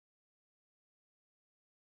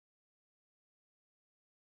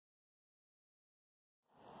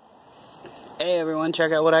Hey everyone,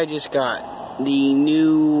 check out what I just got. The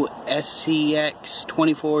new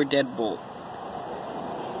Scx24 Deadbolt.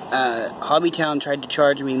 Hobbytown tried to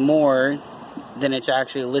charge me more than it's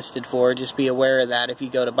actually listed for. Just be aware of that if you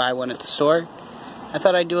go to buy one at the store. I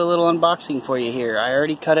thought I'd do a little unboxing for you here. I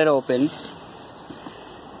already cut it open.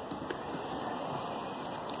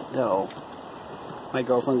 So, my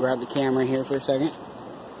girlfriend grabbed the camera here for a second.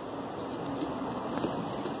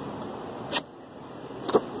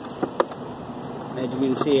 As you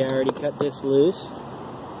can see, I already cut this loose.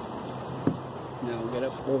 Now get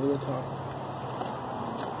up over the top.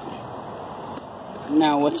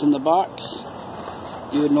 Now what's in the box?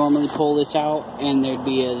 You would normally pull this out and there'd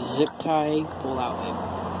be a zip tie pull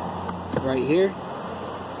out right here.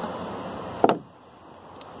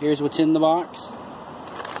 Here's what's in the box.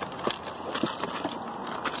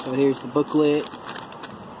 So here's the booklet,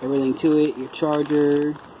 everything to it, your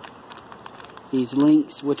charger, these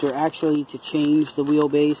links, which are actually to change the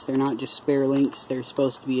wheelbase. They're not just spare links, they're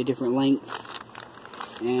supposed to be a different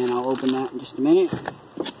length. And I'll open that in just a minute.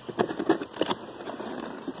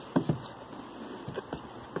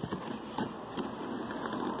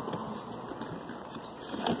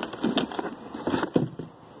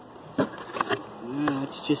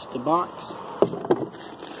 It's just a box.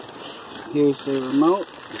 Here's the remote.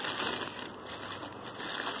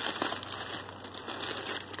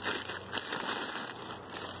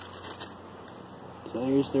 So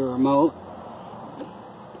here's the remote.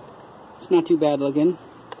 It's not too bad looking.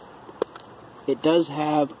 It does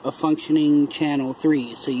have a functioning channel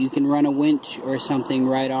 3, so you can run a winch or something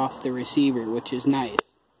right off the receiver, which is nice.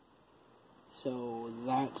 So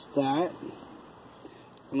that's that.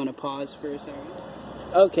 I'm going to pause for a second.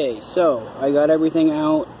 Okay, so I got everything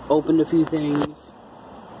out, opened a few things.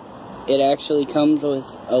 It actually comes with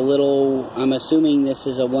a little, I'm assuming this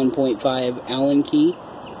is a 1.5 Allen key.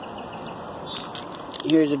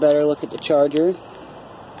 Here's a better look at the charger.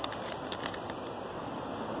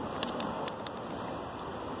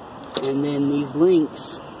 And then these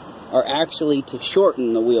links are actually to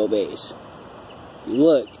shorten the wheelbase.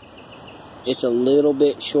 Look, it's a little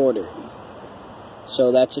bit shorter.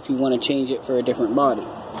 So that's if you want to change it for a different body.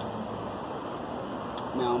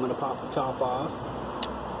 Now I'm going to pop the top off.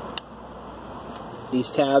 These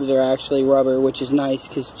tabs are actually rubber, which is nice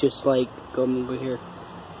because just like, go over here,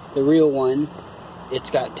 the real one, it's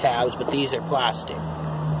got tabs, but these are plastic.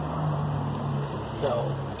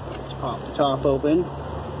 So let's pop the top open.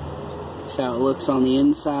 That's how it looks on the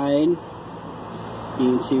inside. You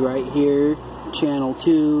can see right here, channel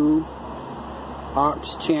 2.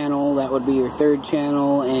 Aux channel, that would be your third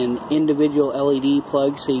channel, and individual LED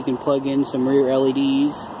plugs, so you can plug in some rear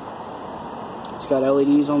LEDs. It's got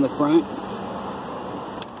LEDs on the front.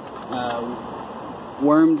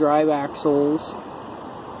 Worm drive axles.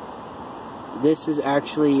 This is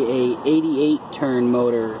actually a 88 turn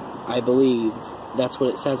motor, I believe. That's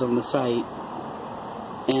what it says on the site.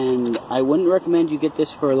 And I wouldn't recommend you get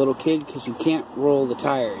this for a little kid because you can't roll the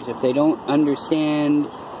tires. If they don't understand,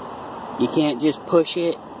 you can't just push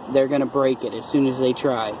it, they're going to break it as soon as they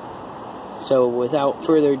try. So without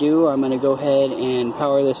further ado, I'm going to go ahead and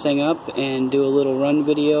power this thing up and do a little run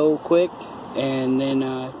video quick and then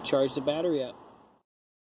charge the battery up.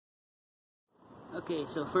 Okay,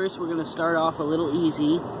 so first we're going to start off a little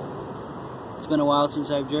easy. It's been a while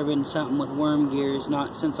since I've driven something with worm gears,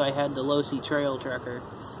 not since I had the Losi Trail Trucker.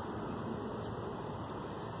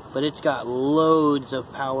 But it's got loads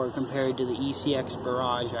of power compared to the ECX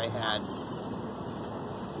Barrage I had.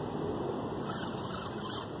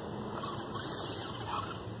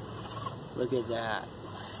 Look at that.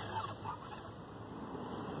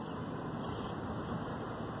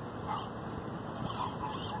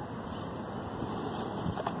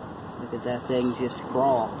 Look at that thing just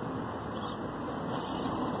crawl.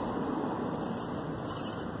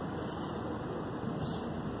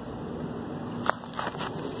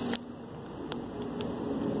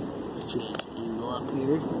 Just angle up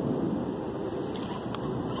here.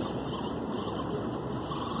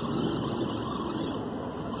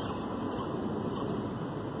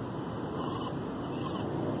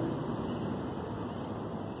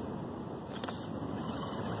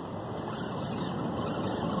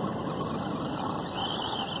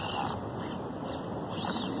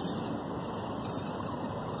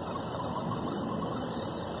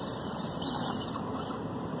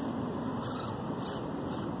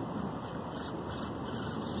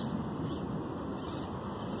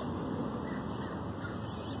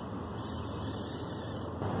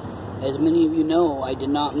 As many of you know, I did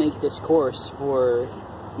not make this course for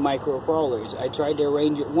micro crawlers. I tried to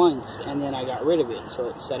arrange it once and then I got rid of it, so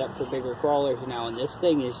it's set up for bigger crawlers now, and this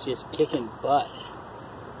thing is just kicking butt.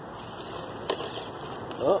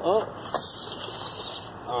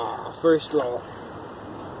 First roll.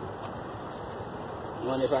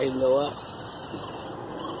 Wonder if I can go up.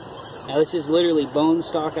 Now this is literally bone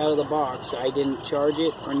stock out of the box. I didn't charge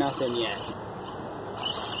it or nothing yet.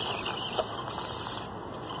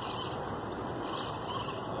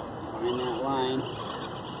 Find that line.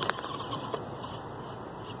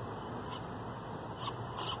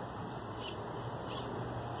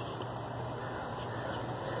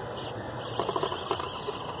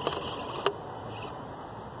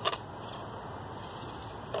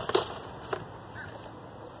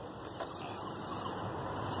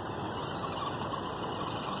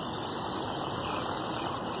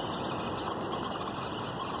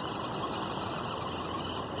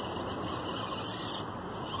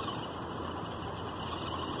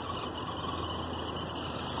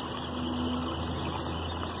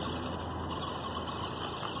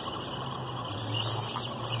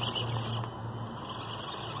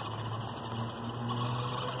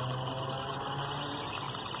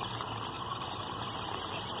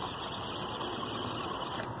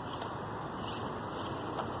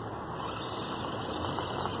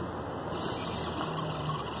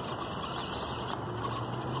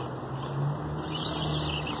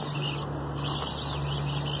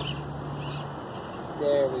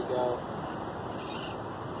 There we go.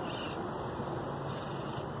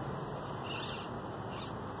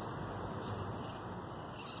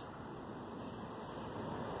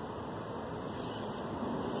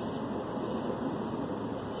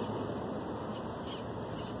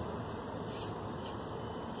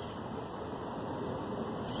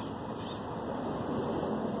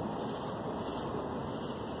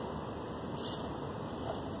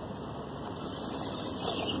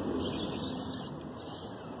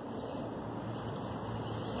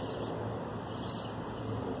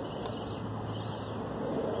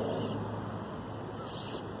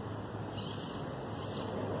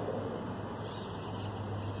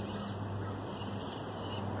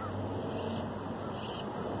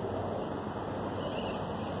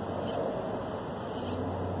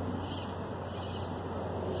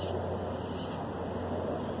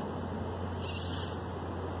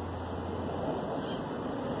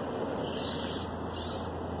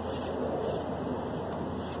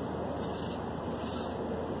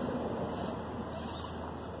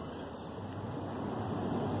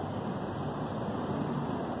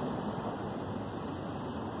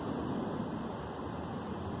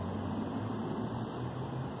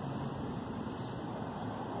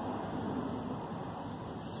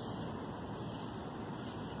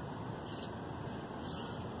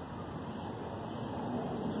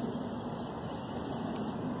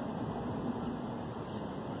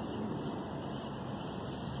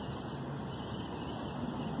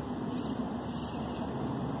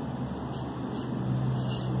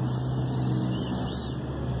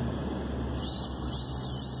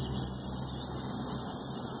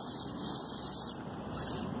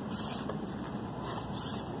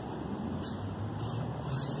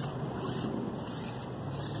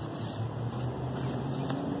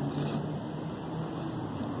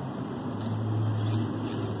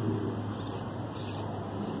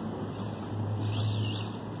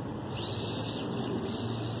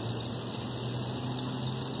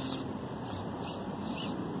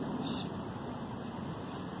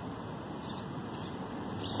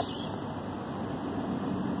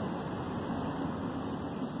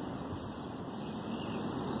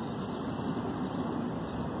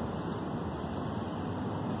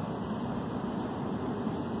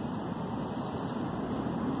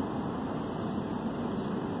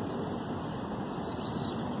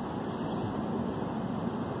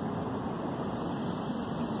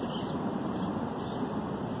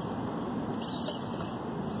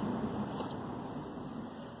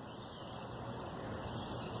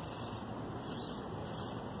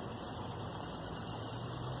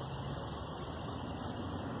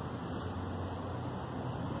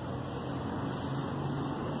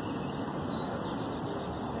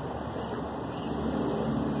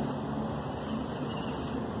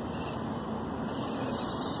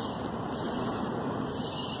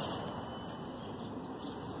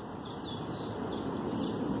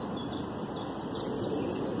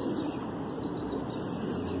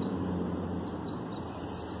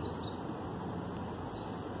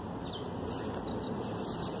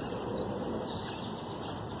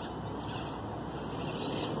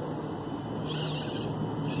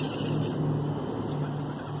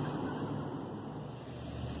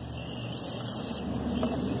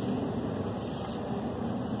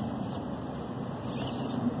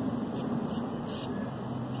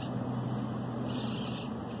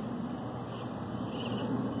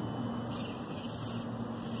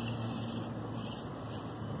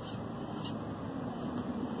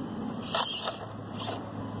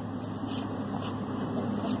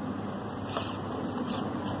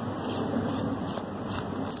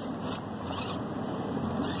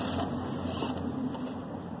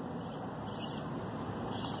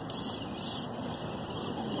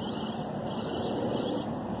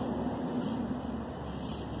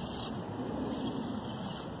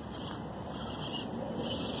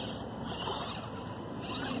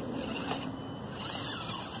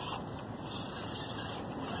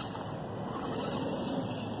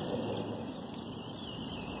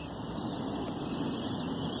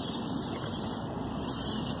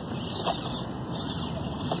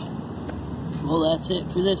 that's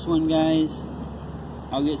it for this one, guys.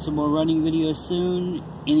 I'll get some more running videos soon.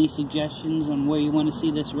 Any suggestions on where you want to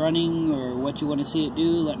see this running or what you want to see it do,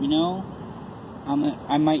 let me know.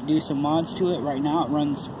 I might do some mods to it. Right now it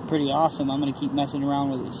runs pretty awesome. I'm going to keep messing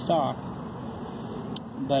around with it stock.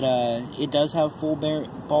 But it does have full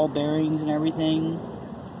ball bearings and everything.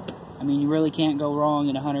 I mean, you really can't go wrong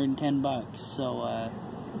at 110 bucks. So,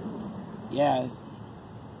 yeah.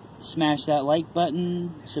 Smash that like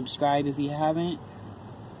button. Subscribe if you haven't.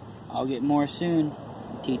 I'll get more soon.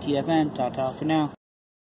 TTFN. Ta-ta for now.